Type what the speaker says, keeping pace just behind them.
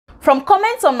From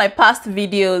comments on my past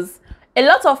videos, a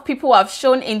lot of people have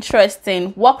shown interest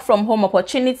in work from home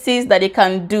opportunities that they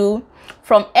can do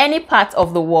from any part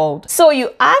of the world. So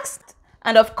you asked,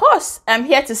 and of course, I'm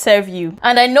here to serve you.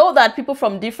 And I know that people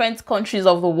from different countries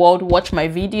of the world watch my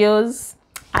videos.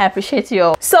 I appreciate you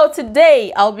all. So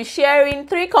today, I'll be sharing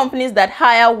 3 companies that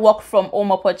hire work from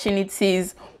home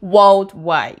opportunities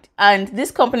worldwide. And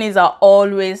these companies are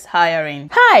always hiring.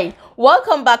 Hi,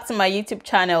 welcome back to my YouTube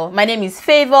channel. My name is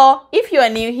Favor. If you are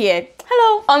new here,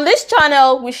 hello. On this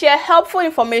channel, we share helpful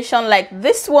information like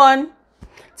this one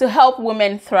to help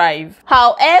women thrive.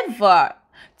 However,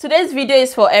 today's video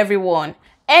is for everyone.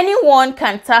 Anyone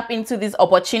can tap into these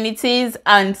opportunities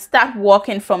and start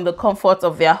working from the comfort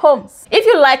of their homes. If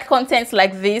you like content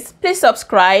like this, please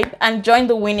subscribe and join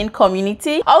the winning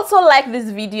community. Also like this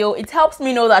video. It helps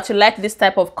me know that you like this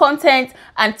type of content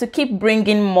and to keep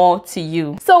bringing more to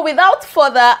you. So without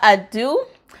further ado,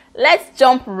 let's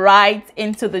jump right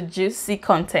into the juicy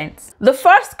content. The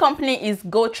first company is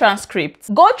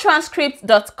GoTranscript.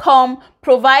 GoTranscript.com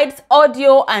provides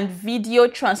audio and video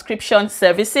transcription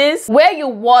services where you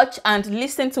watch and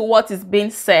listen to what is being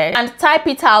said and type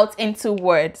it out into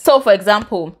words. So for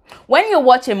example, when you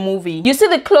watch a movie, you see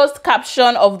the closed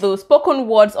caption of the spoken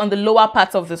words on the lower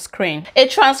part of the screen. A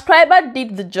transcriber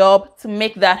did the job to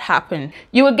make that happen.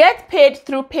 You will get paid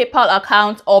through PayPal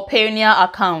account or Payoneer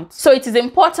account. So it is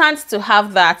important to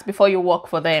have that before you work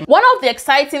for them. One of the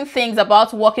exciting things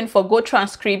about working for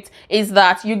GoTranscript is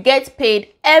that you get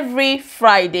paid every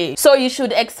Friday. So you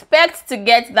should expect to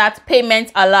get that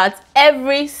payment alert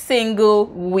every single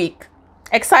week.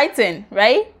 Exciting,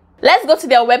 right? Let's go to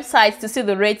their website to see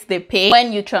the rates they pay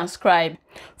when you transcribe.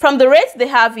 From the rates they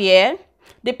have here,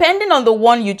 depending on the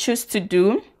one you choose to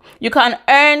do, you can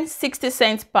earn 60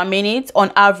 cents per minute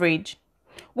on average,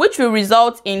 which will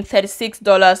result in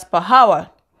 $36 per hour.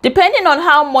 Depending on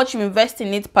how much you invest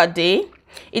in it per day,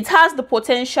 it has the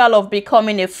potential of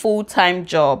becoming a full-time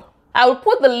job. I will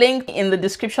put the link in the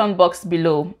description box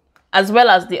below, as well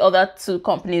as the other 2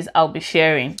 companies I'll be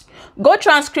sharing.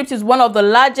 GoTranscript is one of the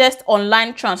largest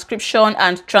online transcription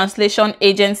and translation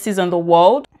agencies in the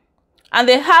world, and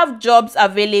they have jobs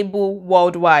available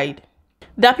worldwide.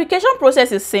 The application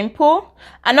process is simple.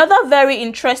 Another very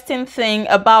interesting thing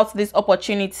about this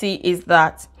opportunity is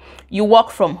that you work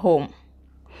from home.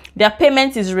 Their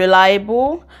payment is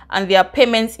reliable and their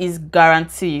payment is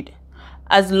guaranteed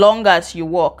as long as you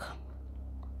work.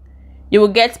 You will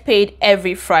get paid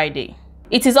every Friday.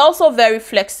 It is also very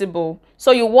flexible,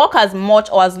 so you work as much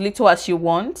or as little as you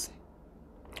want,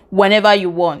 whenever you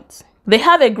want. They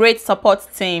have a great support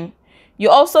team. You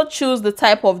also choose the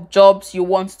type of jobs you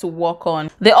want to work on.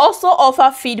 They also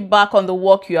offer feedback on the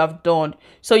work you have done,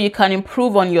 so you can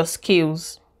improve on your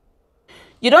skills.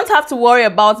 You don't have to worry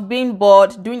about being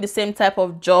bored doing the same type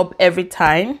of job every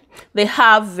time. They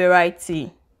have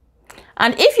variety.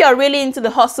 And if you're really into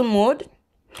the hustle mode,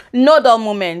 no dull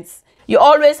moments. You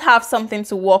always have something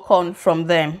to work on from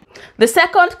them. The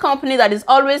second company that is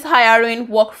always hiring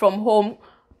work from home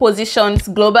positions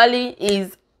globally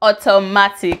is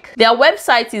Automatic. Their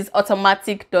website is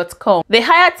automatic.com. They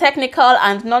hire technical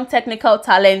and non-technical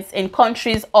talents in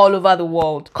countries all over the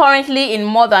world, currently in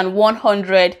more than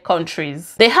 100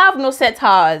 countries. They have no set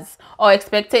hours or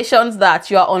expectations that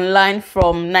you are online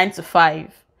from 9 to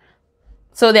 5.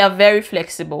 So they are very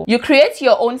flexible. You create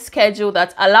your own schedule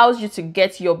that allows you to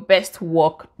get your best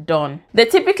work done. They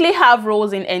typically have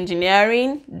roles in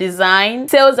engineering, design,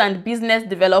 sales and business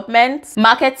development,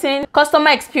 marketing,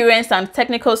 customer experience and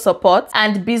technical support,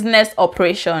 and business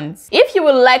operations. If you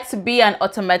would like to be an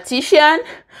automatician,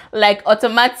 like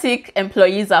Automatic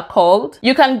employees are called,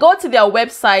 you can go to their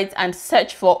website and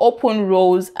search for open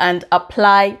roles and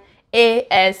apply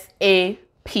ASAP.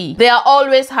 They are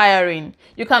always hiring.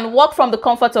 You can work from the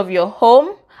comfort of your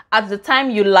home at the time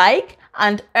you like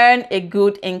and earn a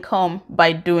good income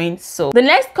by doing so. The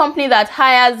next company that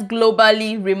hires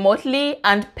globally, remotely,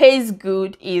 and pays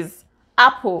good is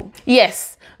Apple.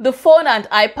 Yes, the phone and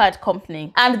iPad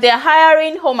company. And they're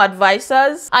hiring home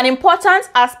advisors. An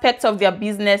important aspect of their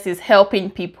business is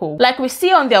helping people. Like we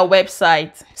see on their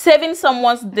website, saving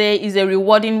someone's day is a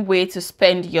rewarding way to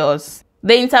spend yours.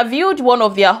 They interviewed one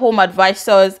of their home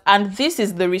advisors and this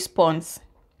is the response.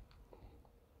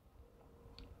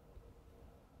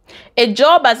 A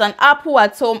job as an Apple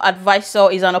at Home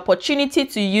advisor is an opportunity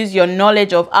to use your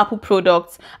knowledge of Apple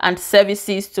products and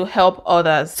services to help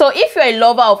others. So if you're a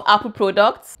lover of Apple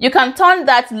products, you can turn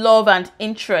that love and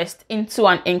interest into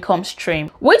an income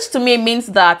stream, which to me means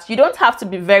that you don't have to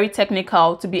be very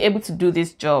technical to be able to do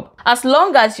this job. As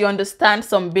long as you understand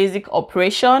some basic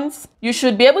operations, you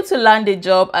should be able to land a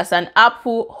job as an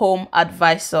Apple Home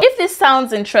advisor. If this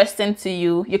sounds interesting to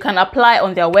you, you can apply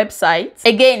on their website.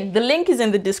 Again, the link is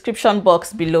in the description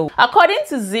box below. According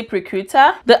to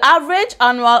ZipRecruiter, the average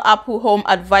annual Apple Home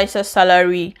advisor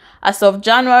salary as of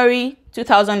January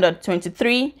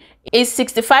 2023 is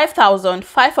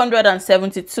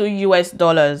 $65,572 US.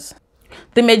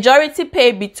 The majority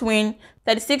pay between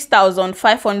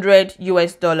 $36,500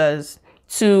 US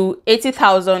to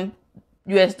 $80,000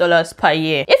 US per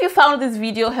year. If you found this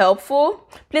video helpful,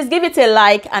 please give it a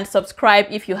like and subscribe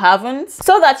if you haven't,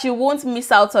 so that you won't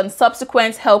miss out on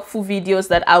subsequent helpful videos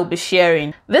that I'll be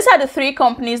sharing. These are the 3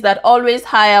 companies that always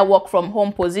hire work from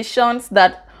home positions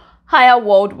that hire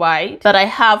worldwide that I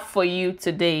have for you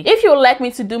today. If you would like me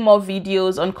to do more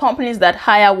videos on companies that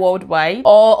hire worldwide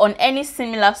or on any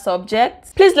similar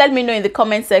subject, please let me know in the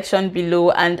comment section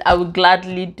below and I will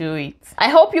gladly do it. I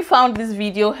hope you found this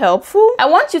video helpful. I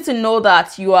want you to know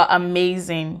that you are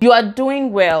amazing. You are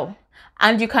doing well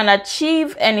and you can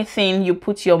achieve anything you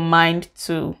put your mind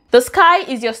to. The sky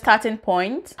is your starting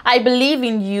point. I believe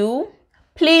in you.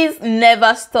 Please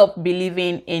never stop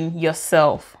believing in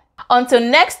yourself. Until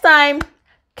next time,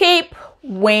 keep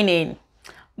winning.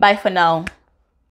 Bye for now.